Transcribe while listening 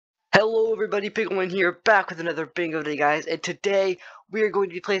Hello everybody, Pickleman here, back with another bingo day, guys, and today we are going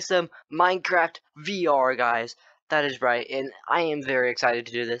to be playing some Minecraft VR, guys. That is right, and I am very excited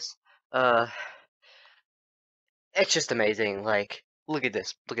to do this. Uh, it's just amazing, like, look at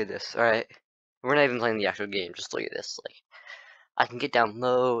this, alright? We're not even playing the actual game, just look at this, like, I can get down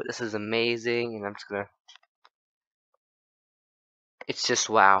low, this is amazing, and I'm just gonna, it's just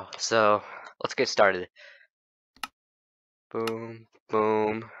wow, so, let's get started. Boom,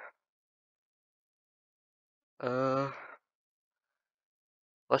 boom,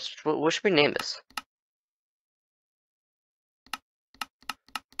 what should we name this?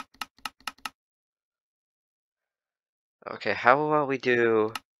 Okay, how about we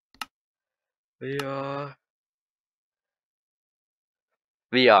do VR?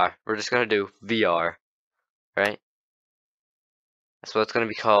 VR. We're just gonna do VR, right? That's what it's gonna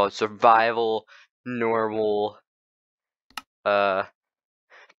be called. Survival, normal. Uh,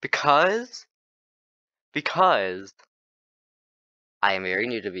 because I am very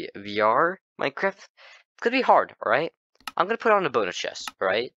new to VR Minecraft. It's gonna be hard, all right? I'm gonna put on a bonus chest, all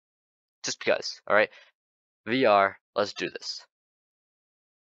right? Just because, all right? VR. Let's do this.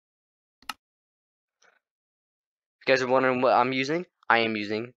 If you guys are wondering what I'm using, I am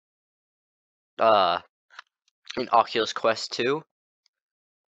using an Oculus Quest 2.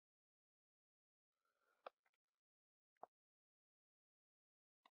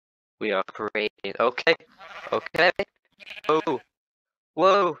 We are creating. Okay, okay. Oh,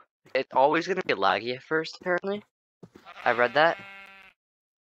 whoa! It's always gonna be laggy at first, apparently. I read that.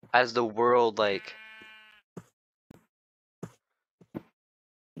 As the world, like...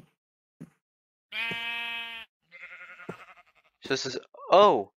 So this is...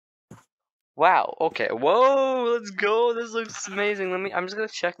 Oh! Wow, okay. Whoa! Let's go! This looks amazing. I'm just gonna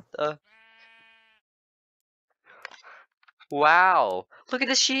check the... Wow! Look at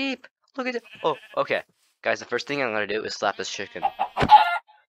the sheep! Look at the... Oh, okay. Guys, the first thing I'm gonna do is slap this chicken.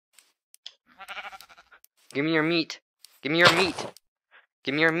 Give me your meat! Give me your meat!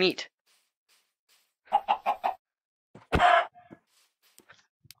 Give me your meat!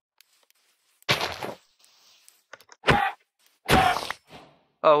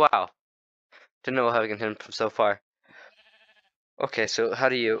 Oh, wow. Didn't know how I can hit him from so far. Okay, so how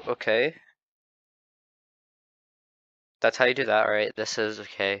do you... Okay. That's how you do that, right? This is...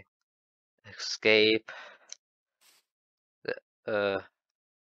 Okay. Escape.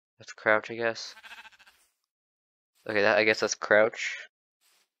 That's crouch, I guess. Okay, I guess that's crouch.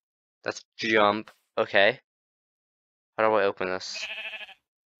 That's jump. Okay. How do I open this?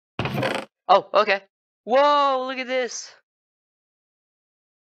 Oh, okay. Whoa, look at this.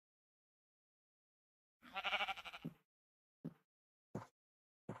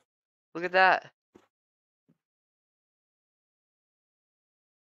 Look at that.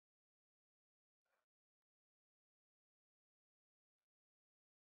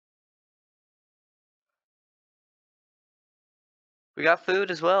 We got food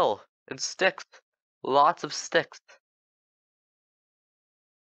as well. And sticks. Lots of sticks.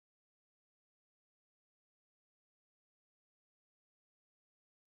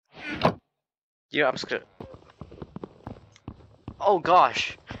 Yeah, I'm just gonna... Oh,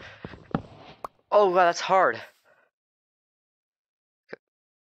 gosh. Oh, wow, that's hard.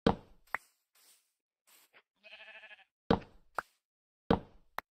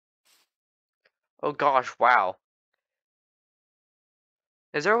 Oh, gosh, wow.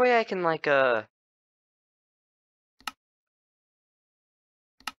 Is there a way I can, like, I'm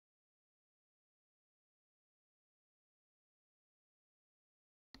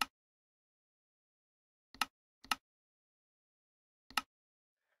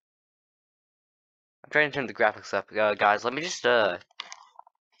trying to turn the graphics up. Guys, let me just,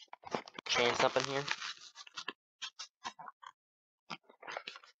 change something here.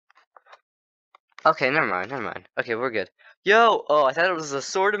 Okay, never mind. Okay, we're good. Yo! Oh, I thought it was a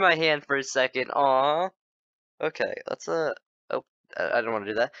sword in my hand for a second. Aw. Okay, let's, oh, I don't want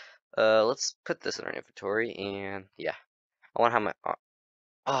to do that. Let's put this in our inventory, and, yeah. I want to have my,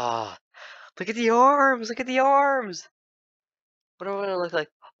 ah, look at the arms! Look at the arms! What do I look like?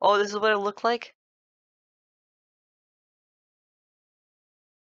 Oh, this is what I look like?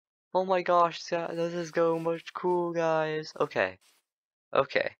 Oh my gosh, this is so much cool, guys. Okay.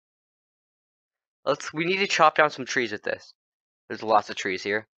 Okay. We need to chop down some trees with this. There's lots of trees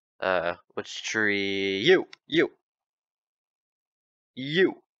here. Which tree? You!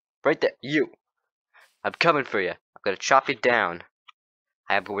 Right there, you! I'm coming for you. I'm gonna chop you down.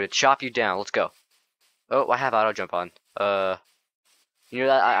 I'm going to chop you down. Let's go. Oh, I have auto jump on. You know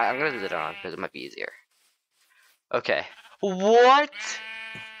that I'm gonna do that on because it might be easier. Okay. What?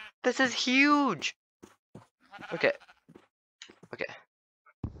 This is huge. Okay. Okay.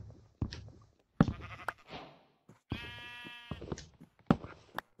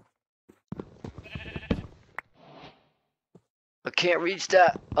 I can't reach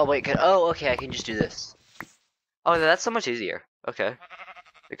that. Oh wait, oh okay, I can just do this. Oh, that's so much easier. Okay.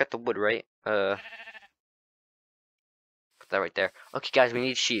 I got the wood, right? Put that right there. Okay, guys, we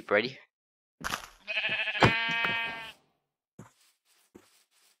need sheep. Ready?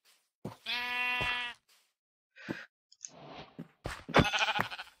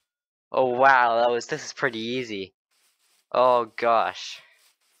 Oh wow, this is pretty easy. Oh gosh.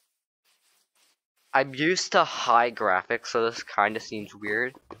 I'm used to high graphics, so this kind of seems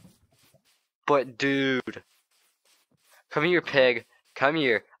weird. But dude, come here, pig. Come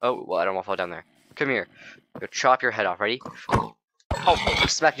here. Oh, well, I don't want to fall down there. Come here. Go chop your head off. Ready? Oh,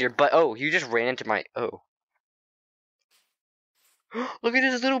 smack your butt. Oh, you just ran into my. Oh. Look at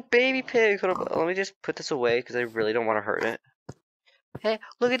this little baby pig. Hold on, let me just put this away because I really don't want to hurt it. Hey,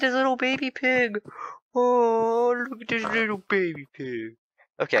 look at this little baby pig. Oh, look at this little baby pig.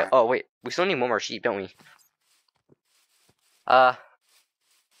 Okay. Oh wait, we still need one more sheep, don't we?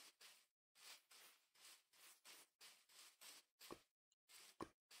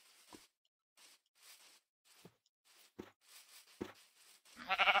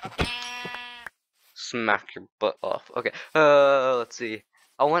 Smack your butt off. Okay. Let's see.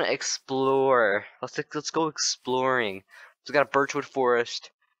 I want to explore. Let's go exploring. So we got a birchwood forest,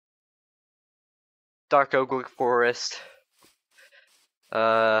 dark oak forest,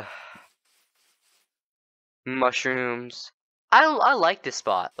 mushrooms. I like this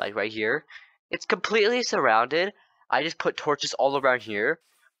spot, like right here. It's completely surrounded. I just put torches all around here.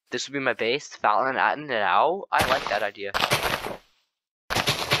 This would be my base. Fountain it out. I like that idea.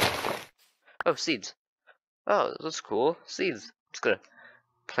 Oh, seeds. Oh, that's cool. Seeds. Just gonna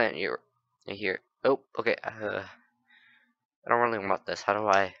plant you here. Oh, okay. I don't really want this. How do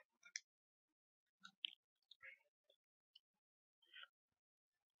I?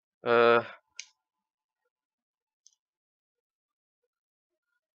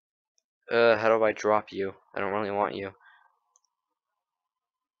 How do I drop you? I don't really want you.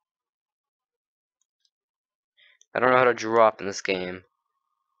 I don't know how to drop in this game.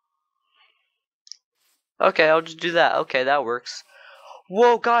 Okay, I'll just do that. Okay, that works.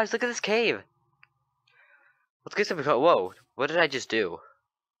 Whoa, guys, look at this cave. Let's get something. Whoa, what did I just do?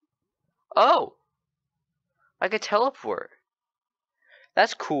 Oh, I could teleport.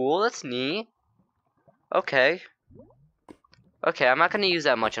 That's cool. That's neat. Okay. Okay, I'm not gonna use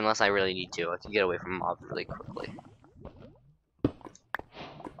that much unless I really need to. I can get away from mobs really quickly.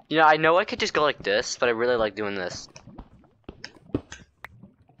 You know, I know I could just go like this, but I really like doing this.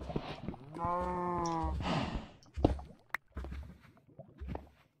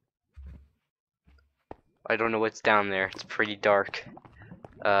 I don't know what's down there. It's pretty dark.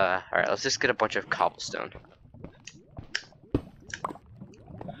 Alright, let's just get a bunch of cobblestone.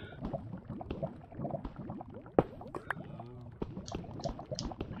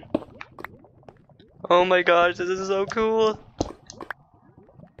 Oh my gosh, this is so cool.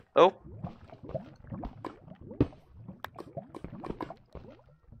 Oh.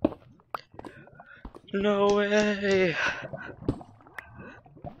 No way.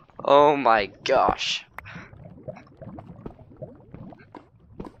 Oh my gosh.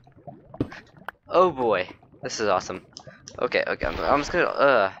 Oh boy. This is awesome. Okay, I'm just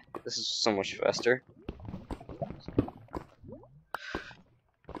gonna, this is so much faster.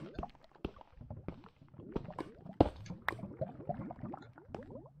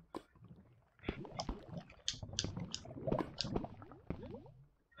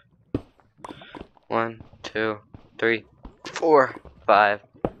 One, 2, 3, 4, 5,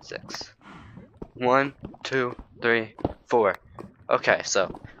 6. 1, 2, 3, 4. Okay,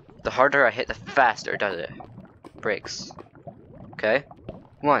 so the harder I hit, the faster does it breaks. Okay,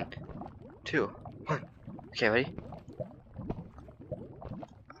 1, 2, 1. Okay, ready?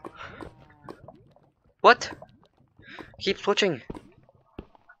 What? Keep switching.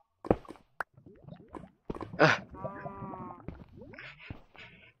 Ugh.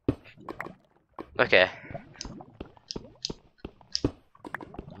 Okay.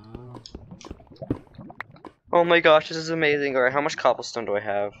 Oh my gosh, this is amazing. Alright, how much cobblestone do I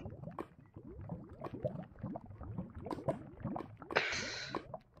have?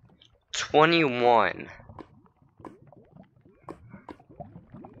 $21.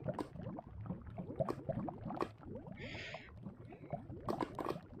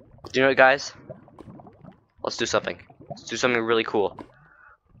 Do you know what, guys? Let's do something. Let's do something really cool.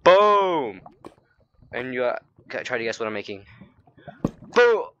 Boom! And you try to guess what I'm making.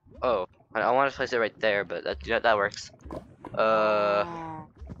 Boom! wanted to place it right there, but that works.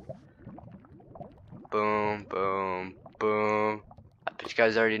 Boom, boom, boom. I bet you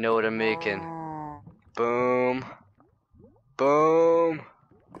guys already know what I'm making. Boom, boom.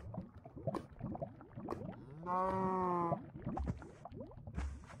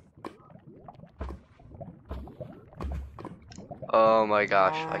 Oh my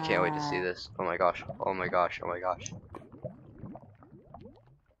gosh, I can't wait to see this. Oh my gosh, oh my gosh, oh my gosh.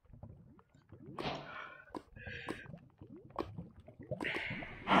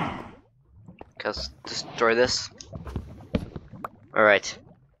 Okay, let's destroy this. Alright.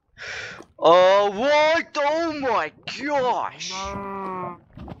 Oh, what? Oh my gosh!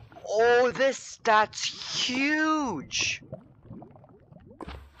 Oh, that's huge!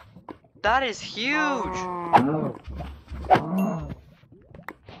 That is huge!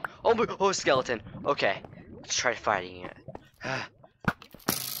 Oh my, oh, skeleton. Okay, let's try fighting it.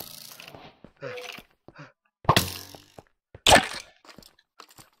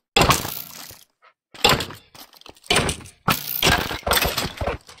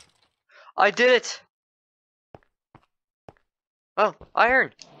 I did it! Oh,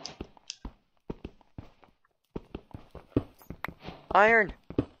 iron! Iron!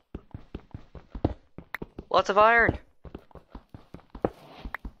 Lots of iron!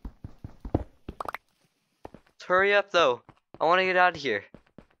 Let's hurry up though. I want to get out of here.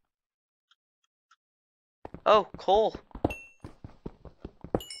 Oh, coal.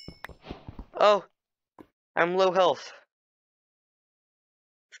 Oh, I'm low health.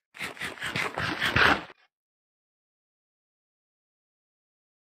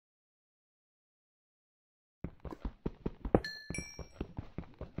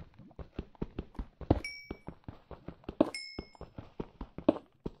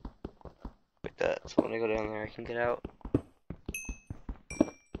 Like that, so when I go down there I can get out.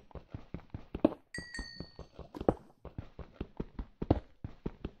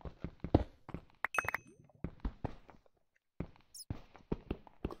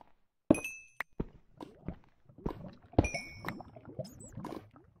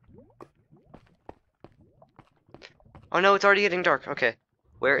 Oh no, it's already getting dark. Okay.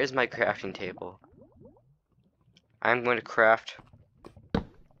 Where is my crafting table? I'm going to craft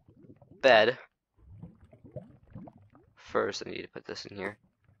bed. First, I need to put this in here.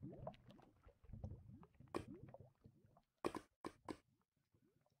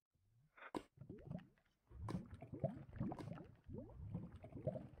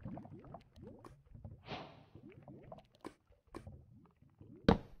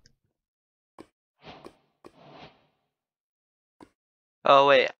 Oh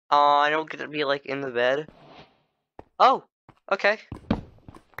wait, I don't get to be like in the bed. Oh, okay.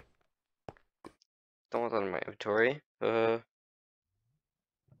 Don't want that in my inventory.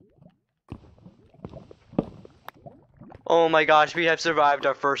 Oh my gosh, we have survived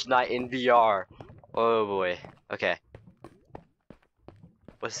our first night in VR. Oh boy. Okay.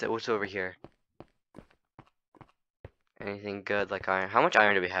 What's over here? Anything good like iron? How much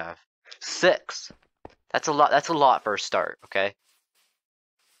iron do we have? 6. That's a lot. That's a lot for a start. Okay.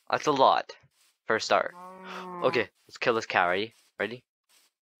 That's a lot for a start. Okay, let's kill this cow. Ready? Ready?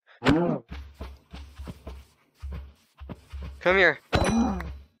 Come here.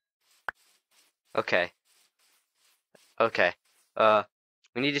 Okay. Okay.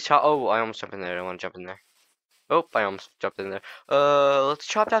 We need to chop. Oh, I almost jumped in there. I don't want to jump in there. Oh, I almost jumped in there. Let's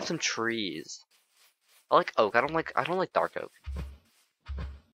chop down some trees. I like oak. I don't like dark oak.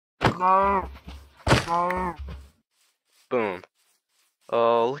 Boom.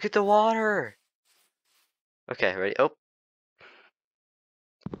 Oh, look at the water. Okay, ready? Oh.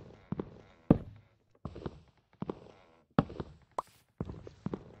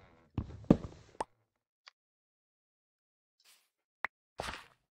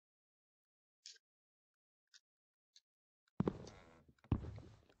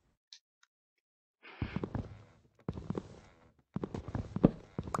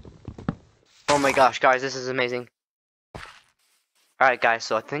 Oh my gosh, guys, this is amazing. Alright, guys,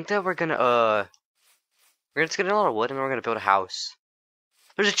 so I think that we're just get a lot of wood and we're gonna build a house.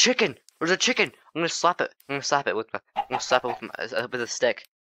 There's a chicken! There's a chicken! I'm gonna slap it. I'm gonna slap it with a stick.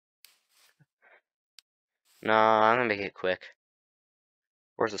 No, I'm gonna make it quick.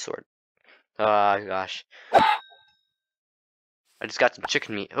 Where's the sword? Oh gosh. I just got some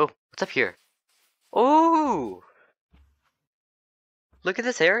chicken meat. Oh, what's up here? Oh! Look at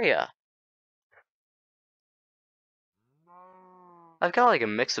this area. I've got like a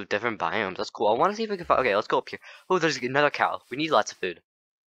mix of different biomes. That's cool. I want to see if we can find. Okay, let's go up here. Oh, there's another cow. We need lots of food.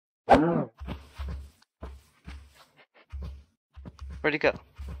 Where'd he go?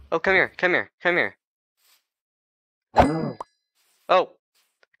 Oh, come here, come here, come here. Oh,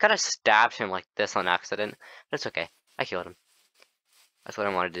 I kind of stabbed him like this on accident. That's okay. I killed him. That's what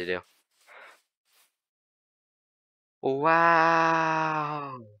I wanted to do.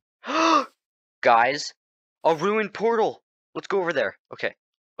 Wow. Guys, a ruined portal. Let's go over there. Okay.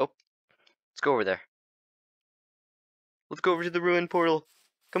 Oh, let's go over there. Let's go over to the ruined portal.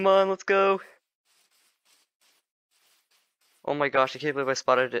 Come on, let's go. Oh my gosh, I can't believe I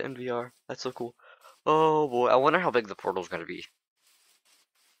spotted it in VR. That's so cool. Oh boy, I wonder how big the portal's gonna be.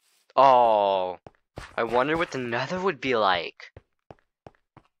 Oh, I wonder what the nether would be like.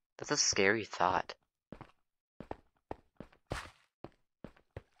 That's a scary thought.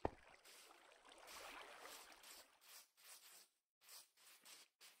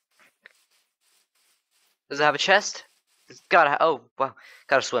 Does it have a chest? It's gotta. Oh wow,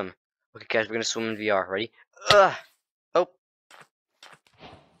 gotta swim. Okay, guys, we're gonna swim in VR. Ready? Ugh. Oh.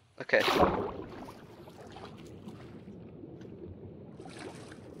 Okay.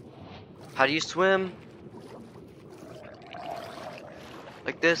 How do you swim?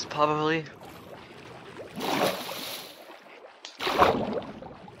 Like this, probably.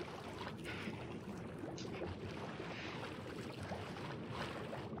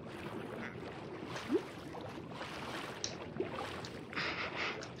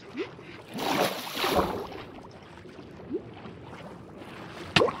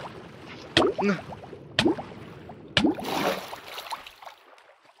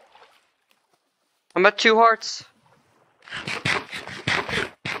 I'm at 2 hearts.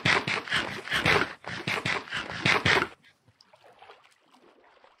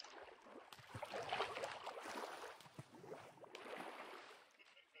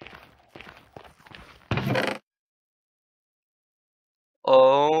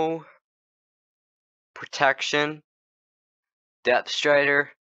 Oh. Protection. Depth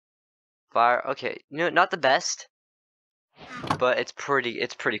strider. Fire. Okay, you know, not the best, but it's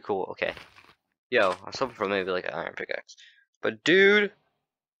pretty cool. Okay. Yo, I was hoping for maybe like an iron pickaxe. But dude,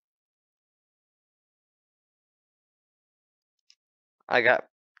 I got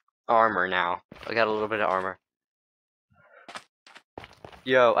armor now. I got a little bit of armor.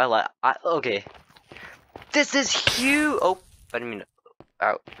 Yo, okay. This is huge. Oh, I didn't mean to.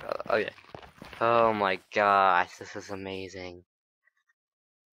 Out. Okay. Oh my gosh, this is amazing.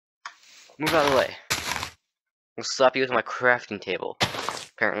 Move out of the way. I'll slap you with my crafting table.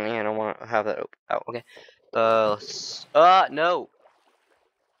 Apparently, I don't want to have that out. Okay. No.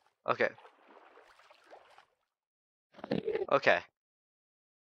 Okay. Okay.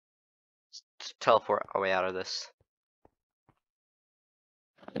 Let's teleport our way out of this.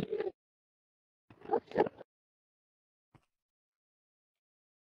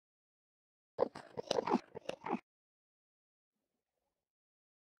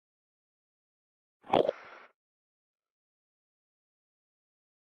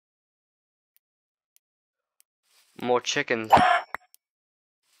 More chickens.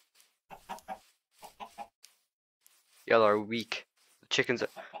 Y'all are weak. The chickens are.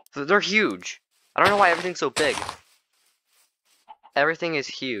 They're huge. I don't know why everything's so big. Everything is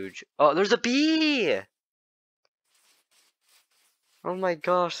huge. Oh, there's a bee! Oh my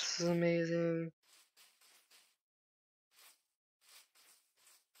gosh, this is amazing.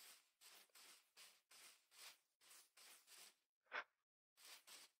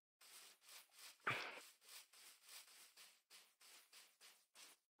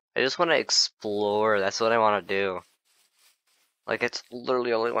 I just want to explore. That's what I want to do. Like, it's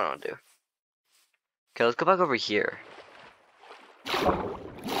literally all I want to do. Okay, let's go back over here.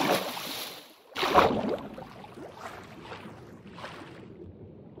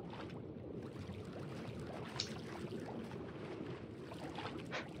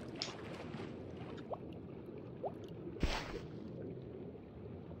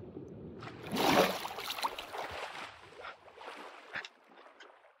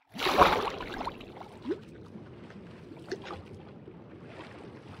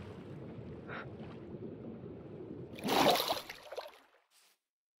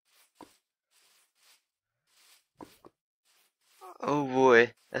 Oh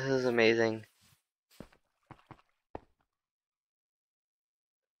boy, this is amazing.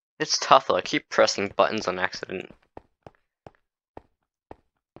 It's tough though, I keep pressing buttons on accident.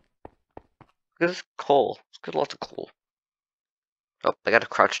 Look at this coal. Let's get lots of coal. Oh, I gotta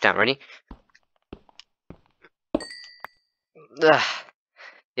crouch down. Ready? Ugh.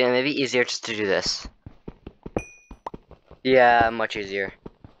 Yeah, maybe easier just to do this. Yeah, much easier.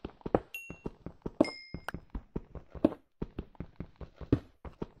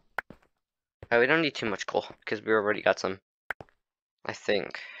 We don't need too much coal, because we already got some. I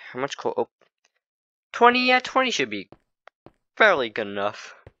think. How much coal? Oh, 20, yeah, 20 should be fairly good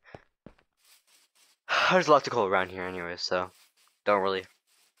enough. There's lots of coal around here anyway, so don't really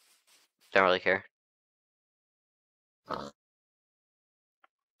care.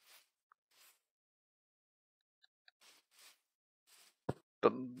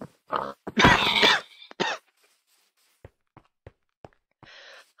 But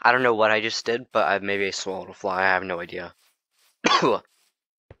I don't know what I just did, but maybe I swallowed a fly. I have no idea.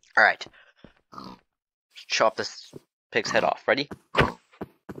 Alright. Chop this pig's head off. Ready?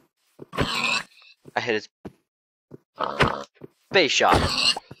 I hit his face shot.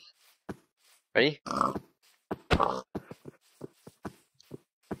 Ready?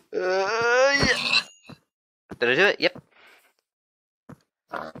 Yeah. Did I do it? Yep.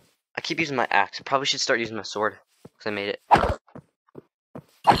 I keep using my axe. Probably should start using my sword. Because I made it.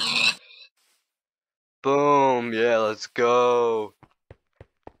 Boom! Yeah, let's go!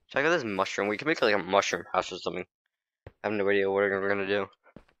 Check out this mushroom. We can make like a mushroom house or something. I have no idea what we're gonna do.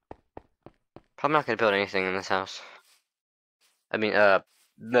 Probably not gonna build anything in this house. I mean,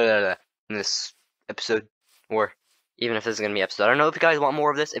 in this episode. Or even if this is gonna be episode. I don't know if you guys want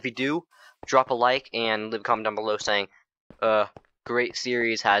more of this. If you do, drop a like and leave a comment down below saying, great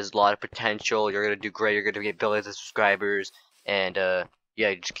series, has a lot of potential, you're gonna do great, you're gonna get billions of subscribers, and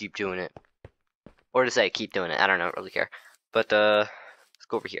yeah, just keep doing it. Or to say, keep doing it. I don't know, I don't really care. But let's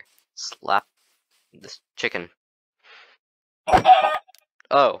go over here. Slap this chicken.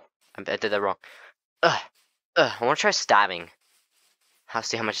 Oh, I did that wrong. I wanna try stabbing. I'll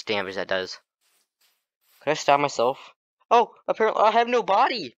see how much damage that does. Can I stab myself? Oh, apparently I have no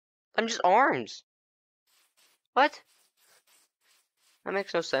body. I'm just arms. What? That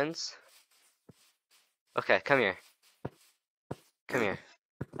makes no sense. Okay, come here. Come here.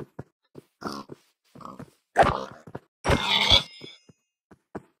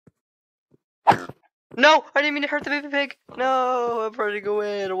 No! I didn't mean to hurt the baby pig! No! I'm ready to go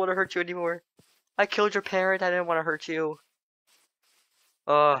in. I don't want to hurt you anymore. I killed your parent. I didn't want to hurt you.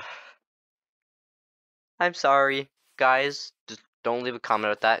 I'm sorry. Guys, just don't leave a comment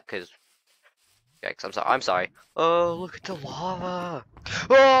with that, because... Yikes, I'm sorry. Oh, look at the lava!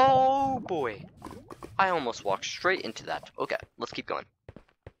 Oh, boy! I almost walked straight into that. Okay, let's keep going.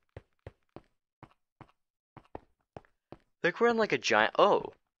 Like we're in like a giant...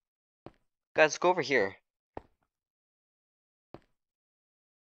 Oh! Guys, let's go over here.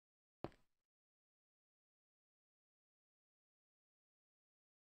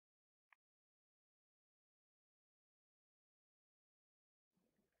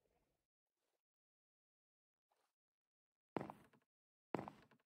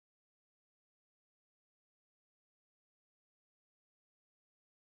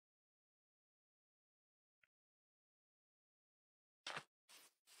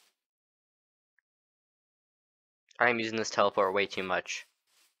 I'm using this teleport way too much.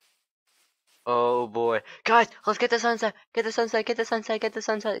 Oh boy. Guys, let's get the sunset! Get the sunset, get the sunset, get the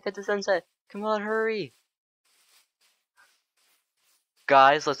sunset, get the sunset! Come on, hurry!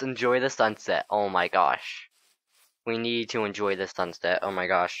 Guys, let's enjoy the sunset. Oh my gosh. We need to enjoy the sunset. Oh my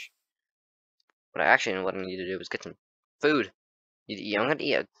gosh. What I need to do is get some food. I'm gonna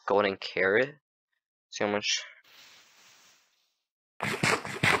eat a golden carrot. See how much.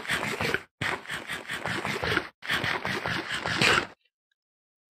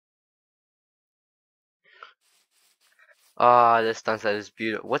 Ah, this sunset is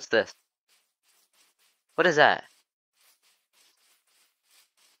beautiful. What's this? What is that?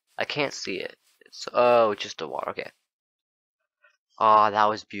 I can't see it. It's just the water. Okay. Ah, that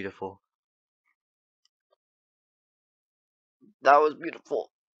was beautiful. That was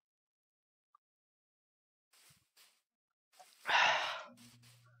beautiful.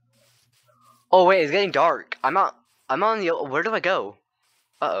 Oh wait, it's getting dark. I'm on the. Where do I go?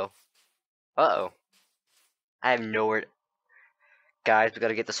 Uh-oh. Uh-oh. I have nowhere. Guys, we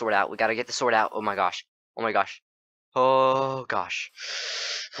gotta get the sword out. We gotta get the sword out. Oh my gosh. Oh my gosh. Oh gosh.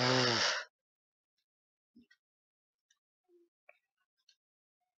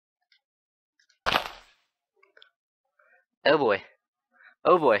 Oh boy.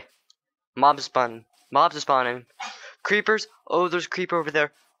 Oh boy. Mobs spawning. Mobs are spawning. Creepers. Oh, there's a creeper over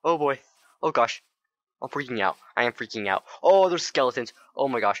there. Oh boy. Oh gosh. I'm freaking out. I am freaking out. Oh, there's skeletons. Oh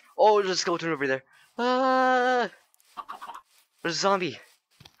my gosh. Oh, there's a skeleton over there. Ah! There's a zombie.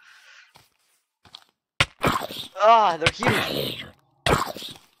 Ah, they're huge.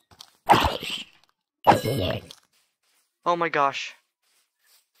 Oh my gosh.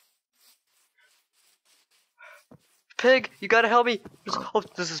 Pig, you gotta help me. Oh,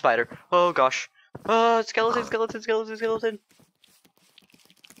 there's a spider. Oh gosh. Skeleton, skeleton, skeleton, skeleton.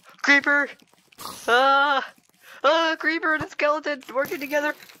 Creeper! Creeper and a skeleton working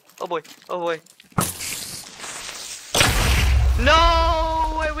together. Oh boy, oh boy. No!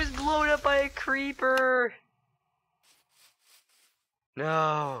 I was blown up by a creeper!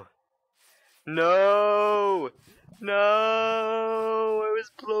 No! No! No! I was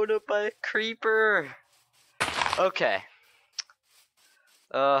blown up by a creeper! Okay.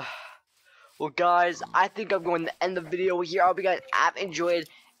 Well guys, I think I'm going to end the video here. I hope you guys have enjoyed,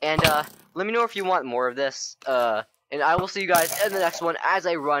 and let me know if you want more of this. And I will see you guys in the next one as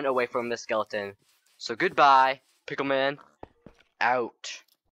I run away from the skeleton. So goodbye, Pickleman. Out.